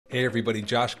Hey everybody,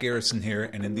 Josh Garrison here,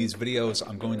 and in these videos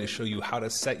I'm going to show you how to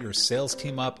set your sales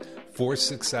team up for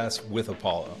success with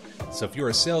Apollo. So if you're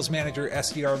a sales manager,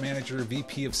 SDR manager,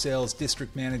 VP of sales,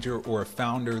 district manager, or a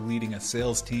founder leading a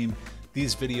sales team,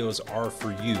 these videos are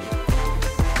for you.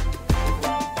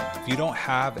 If you don't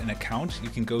have an account, you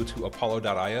can go to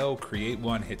apollo.io, create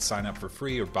one, hit sign up for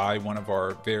free, or buy one of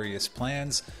our various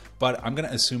plans. But I'm going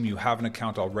to assume you have an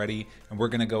account already, and we're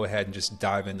going to go ahead and just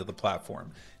dive into the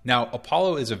platform. Now,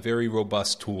 Apollo is a very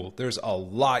robust tool. There's a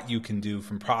lot you can do,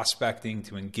 from prospecting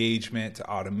to engagement to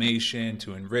automation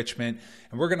to enrichment,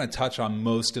 and we're going to touch on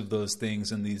most of those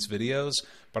things in these videos.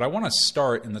 But I want to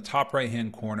start in the top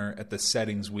right-hand corner at the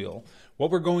settings wheel.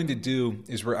 What we're going to do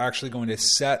is we're actually going to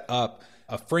set up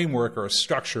a framework or a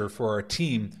structure for our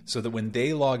team so that when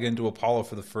they log into Apollo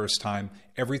for the first time,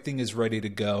 everything is ready to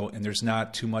go and there's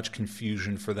not too much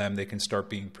confusion for them. They can start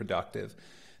being productive.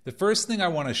 The first thing I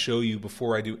want to show you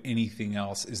before I do anything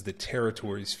else is the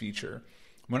territories feature.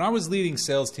 When I was leading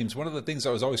sales teams, one of the things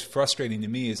that was always frustrating to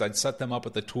me is I'd set them up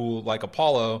with a tool like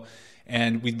Apollo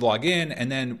and we'd log in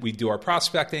and then we'd do our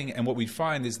prospecting, and what we'd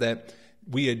find is that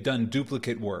we had done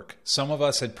duplicate work. Some of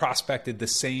us had prospected the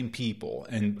same people,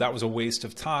 and that was a waste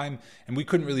of time, and we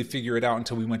couldn't really figure it out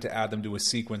until we went to add them to a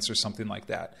sequence or something like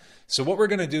that. So what we're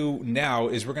going to do now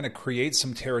is we're going to create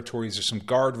some territories or some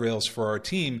guardrails for our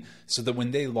team so that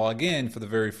when they log in for the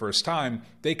very first time,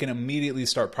 they can immediately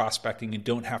start prospecting and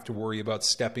don't have to worry about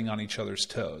stepping on each other's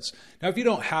toes. Now, if you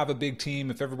don't have a big team,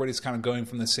 if everybody's kind of going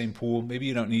from the same pool, maybe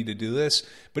you don't need to do this.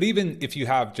 But even if you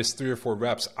have just 3 or 4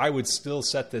 reps, I would still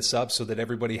set this up so that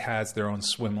everybody has their own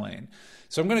swim lane.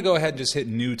 So I'm going to go ahead and just hit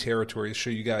new territory to show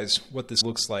you guys what this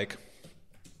looks like.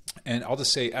 And I'll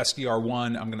just say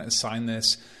SDR1. I'm going to assign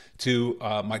this to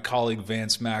my colleague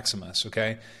Vance Maximus,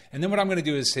 okay? And then what I'm going to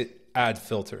do is hit add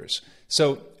filters.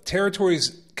 So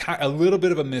territories, a little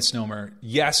bit of a misnomer.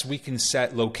 Yes, we can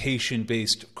set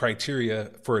location-based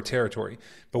criteria for a territory,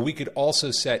 but we could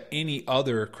also set any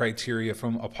other criteria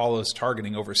from Apollo's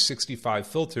targeting, over 65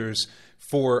 filters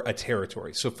for a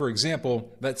territory. So for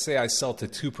example, let's say I sell to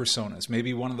 2 personas.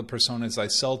 Maybe one of the personas I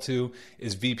sell to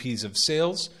is VPs of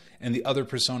sales, and the other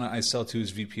persona I sell to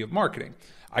is VP of marketing.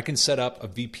 I can set up a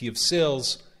VP of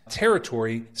sales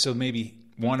territory, so maybe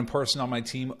one person on my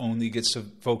team only gets to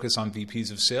focus on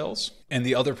VPs of sales, and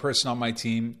the other person on my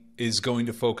team is going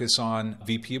to focus on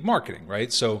VP of marketing,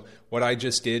 right? So what I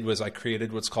just did was I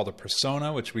created what's called a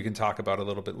persona, which we can talk about a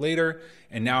little bit later.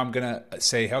 And now I'm going to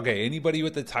say, okay, anybody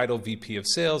with the title VP of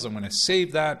sales, I'm going to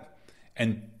save that.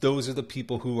 And those are the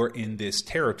people who are in this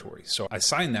territory. So I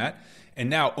sign that. And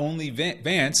now only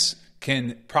Vance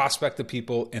can prospect the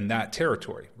people in that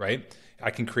territory, right? I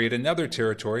can create another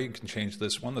territory. You can change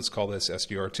this one. Let's call this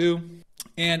SDR2.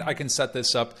 And I can set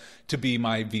this up to be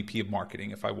my VP of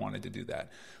marketing if I wanted to do that.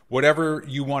 Whatever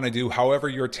you want to do, however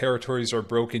your territories are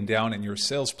broken down in your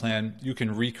sales plan, you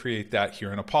can recreate that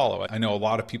here in Apollo. I know a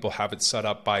lot of people have it set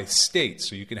up by state.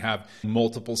 So you can have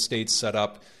multiple states set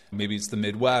up. Maybe it's the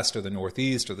Midwest or the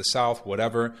Northeast or the South,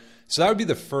 whatever. So that would be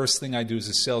the first thing I do as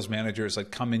a sales manager, is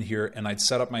I'd come in here and I'd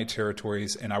set up my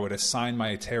territories and I would assign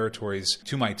my territories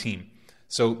to my team.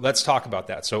 So let's talk about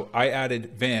that. So I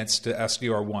added Vance to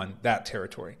SDR1, that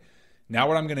territory. Now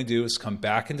what I'm going to do is come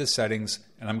back into settings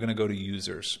and I'm going to go to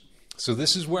users. So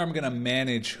this is where I'm going to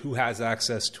manage who has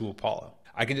access to Apollo.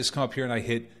 I can just come up here and I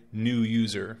hit new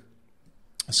user.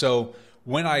 So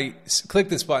when I click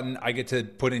this button, I get to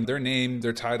put in their name,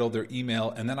 their title, their email,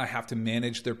 and then I have to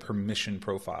manage their permission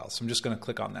profiles. So I'm just going to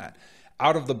click on that.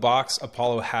 Out of the box,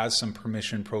 Apollo has some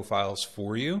permission profiles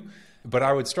for you, but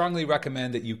I would strongly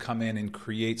recommend that you come in and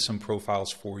create some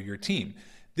profiles for your team.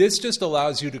 This just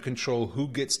allows you to control who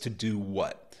gets to do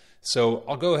what. So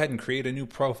I'll go ahead and create a new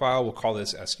profile. We'll call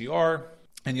this SDR,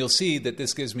 and you'll see that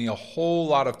this gives me a whole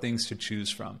lot of things to choose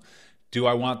from. Do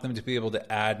I want them to be able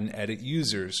to add and edit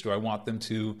users? Do I want them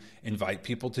to invite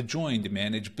people to join, to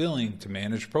manage billing, to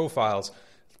manage profiles?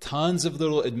 Tons of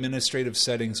little administrative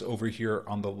settings over here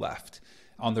on the left.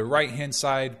 On the right-hand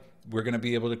side, we're going to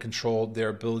be able to control their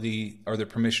ability, or their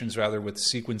permissions rather, with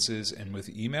sequences and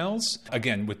with emails.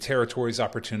 Again, with territories,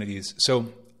 opportunities.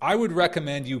 So I would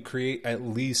recommend you create at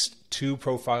least 2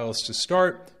 profiles to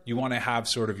start. You want to have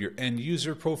sort of your end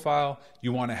user profile.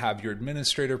 You want to have your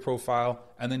administrator profile.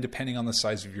 And then depending on the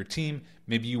size of your team,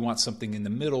 maybe you want something in the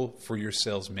middle for your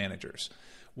sales managers.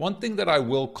 One thing that I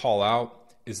will call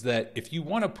out is that if you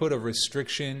want to put a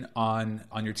restriction on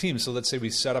your team, so let's say we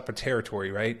set up a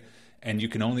territory, right? And you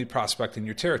can only prospect in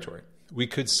your territory. We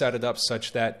could set it up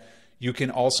such that you can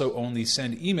also only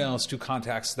send emails to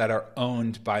contacts that are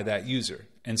owned by that user.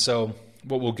 And so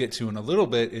what we'll get to in a little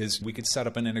bit is we could set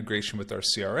up an integration with our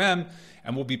CRM,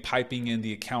 and we'll be piping in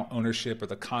the account ownership or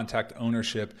the contact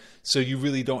ownership. So you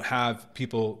really don't have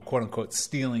people, quote unquote,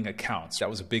 stealing accounts. That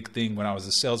was a big thing when I was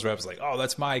a sales rep. I was like, oh,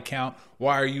 that's my account.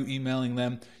 Why are you emailing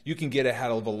them? You can get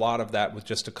ahead of a lot of that with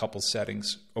just a couple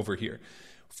settings over here.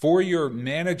 For your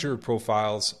manager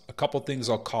profiles, a couple things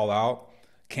I'll call out.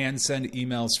 Can send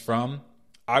emails from.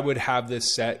 I would have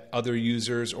this set other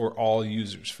users or all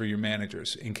users for your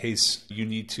managers in case you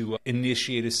need to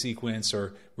initiate a sequence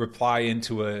or reply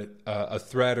into a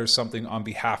thread or something on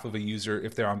behalf of a user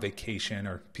if they're on vacation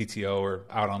or PTO or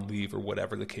out on leave or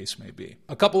whatever the case may be.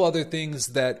 A couple other things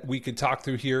that we could talk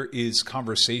through here is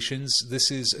conversations.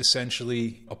 This is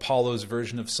essentially Apollo's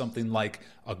version of something like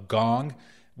a Gong,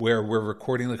 where we're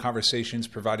recording the conversations,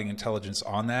 providing intelligence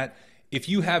on that. If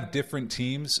you have different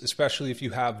teams, especially if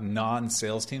you have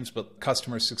non-sales teams, but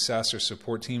customer success or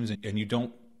support teams, and you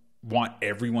don't want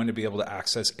everyone to be able to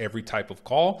access every type of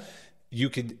call, you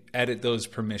could edit those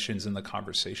permissions in the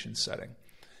conversation setting.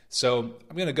 So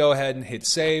I'm going to go ahead and hit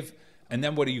save. And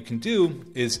then what you can do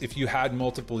is if you had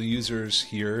multiple users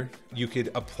here, you could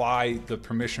apply the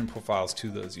permission profiles to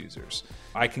those users.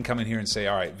 I can come in here and say,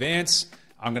 all right, Vance,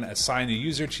 I'm going to assign a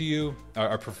user to you,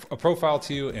 a profile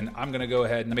to you, and I'm going to go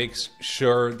ahead and make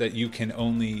sure that you can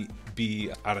only be,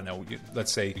 I don't know,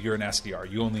 let's say you're an SDR.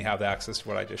 You only have access to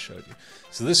what I just showed you.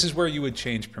 So this is where you would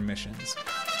change permissions.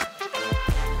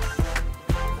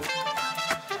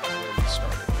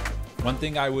 One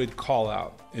thing I would call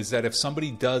out is that if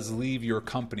somebody does leave your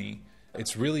company,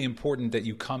 it's really important that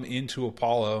you come into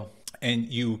Apollo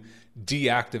and you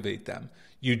deactivate them.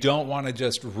 You don't want to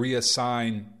just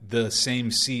reassign the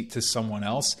same seat to someone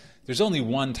else. There's only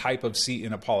one type of seat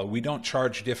in Apollo. We don't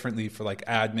charge differently for like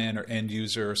admin or end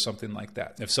user or something like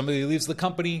that. If somebody leaves the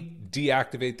company,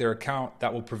 deactivate their account.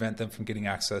 That will prevent them from getting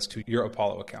access to your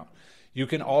Apollo account. You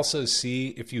can also see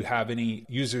if you have any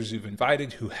users you've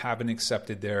invited who haven't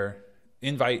accepted their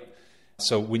invite.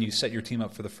 So when you set your team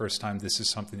up for the first time, this is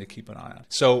something to keep an eye on.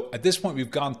 So at this point,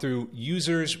 we've gone through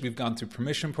users, we've gone through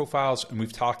permission profiles, and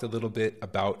we've talked a little bit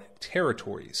about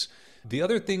territories. The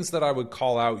other things that I would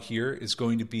call out here is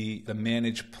going to be the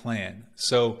manage plan.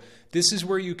 So this is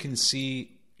where you can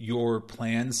see your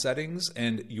plan settings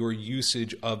and your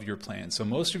usage of your plan. So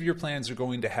most of your plans are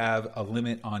going to have a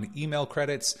limit on email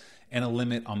credits and a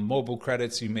limit on mobile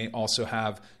credits. You may also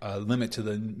have a limit to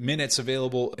the minutes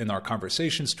available in our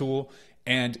conversations tool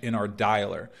and in our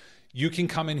dialer. You can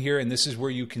come in here and this is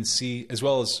where you can see, as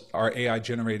well as our AI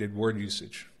generated word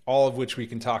usage, all of which we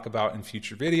can talk about in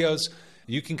future videos.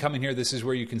 You can come in here. This is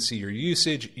where you can see your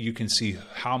usage. You can see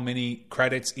how many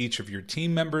credits each of your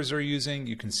team members are using.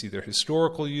 You can see their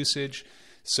historical usage.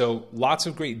 So lots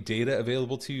of great data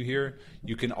available to you here.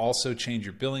 You can also change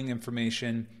your billing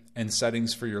information and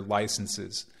settings for your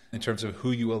licenses in terms of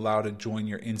who you allow to join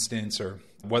your instance or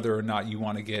whether or not you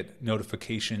want to get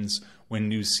notifications when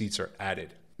new seats are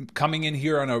added. Coming in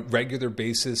here on a regular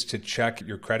basis to check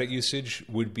your credit usage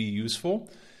would be useful.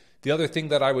 The other thing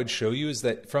that I would show you is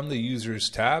that from the users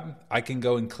tab, I can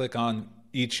go and click on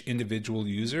each individual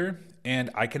user and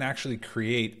I can actually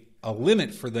create a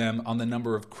limit for them on the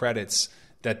number of credits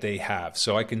that they have.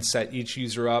 So I can set each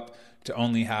user up to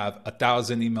only have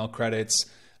 1,000 email credits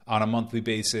on a monthly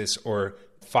basis or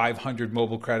 500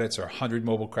 mobile credits or 100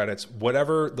 mobile credits,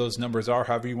 whatever those numbers are,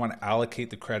 however you want to allocate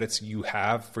the credits you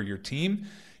have for your team,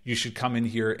 you should come in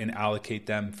here and allocate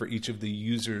them for each of the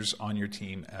users on your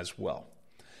team as well.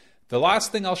 The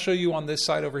last thing I'll show you on this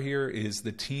side over here is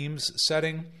the teams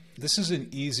setting. This is an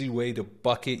easy way to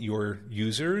bucket your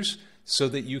users so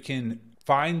that you can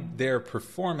find their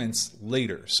performance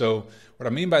later. So what I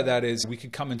mean by that is we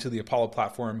could come into the Apollo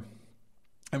platform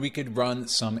and we could run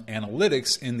some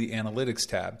analytics in the analytics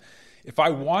tab. If I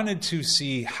wanted to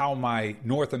see how my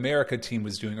North America team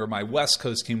was doing or my West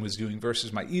Coast team was doing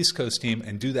versus my East Coast team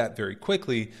and do that very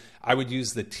quickly, I would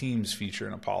use the teams feature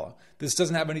in Apollo. This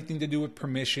doesn't have anything to do with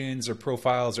permissions or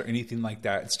profiles or anything like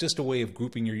that. It's just a way of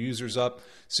grouping your users up.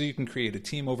 So you can create a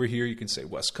team over here. You can say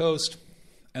West Coast,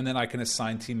 and then I can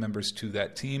assign team members to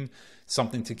that team.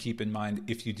 Something to keep in mind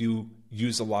if you do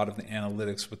use a lot of the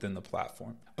analytics within the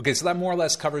platform. Okay, so that more or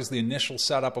less covers the initial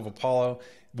setup of Apollo.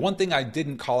 One thing I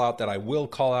didn't call out that I will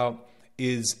call out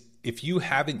is if you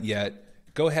haven't yet,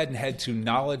 go ahead and head to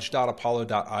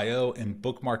knowledge.apollo.io and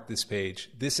bookmark this page.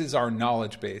 This is our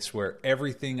knowledge base where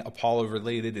everything Apollo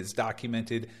related is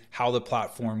documented, how the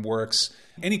platform works.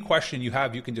 Any question you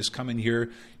have, you can just come in here,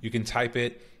 you can type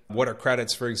it. What are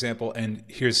credits, for example, and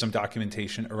here's some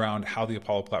documentation around how the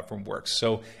Apollo platform works.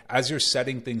 So as you're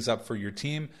setting things up for your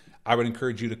team, I would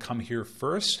encourage you to come here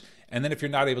first And then if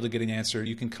you're not able to get an answer,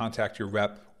 you can contact your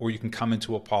rep, or you can come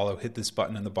into Apollo, hit this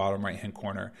button in the bottom right-hand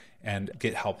corner, and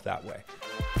get help that way.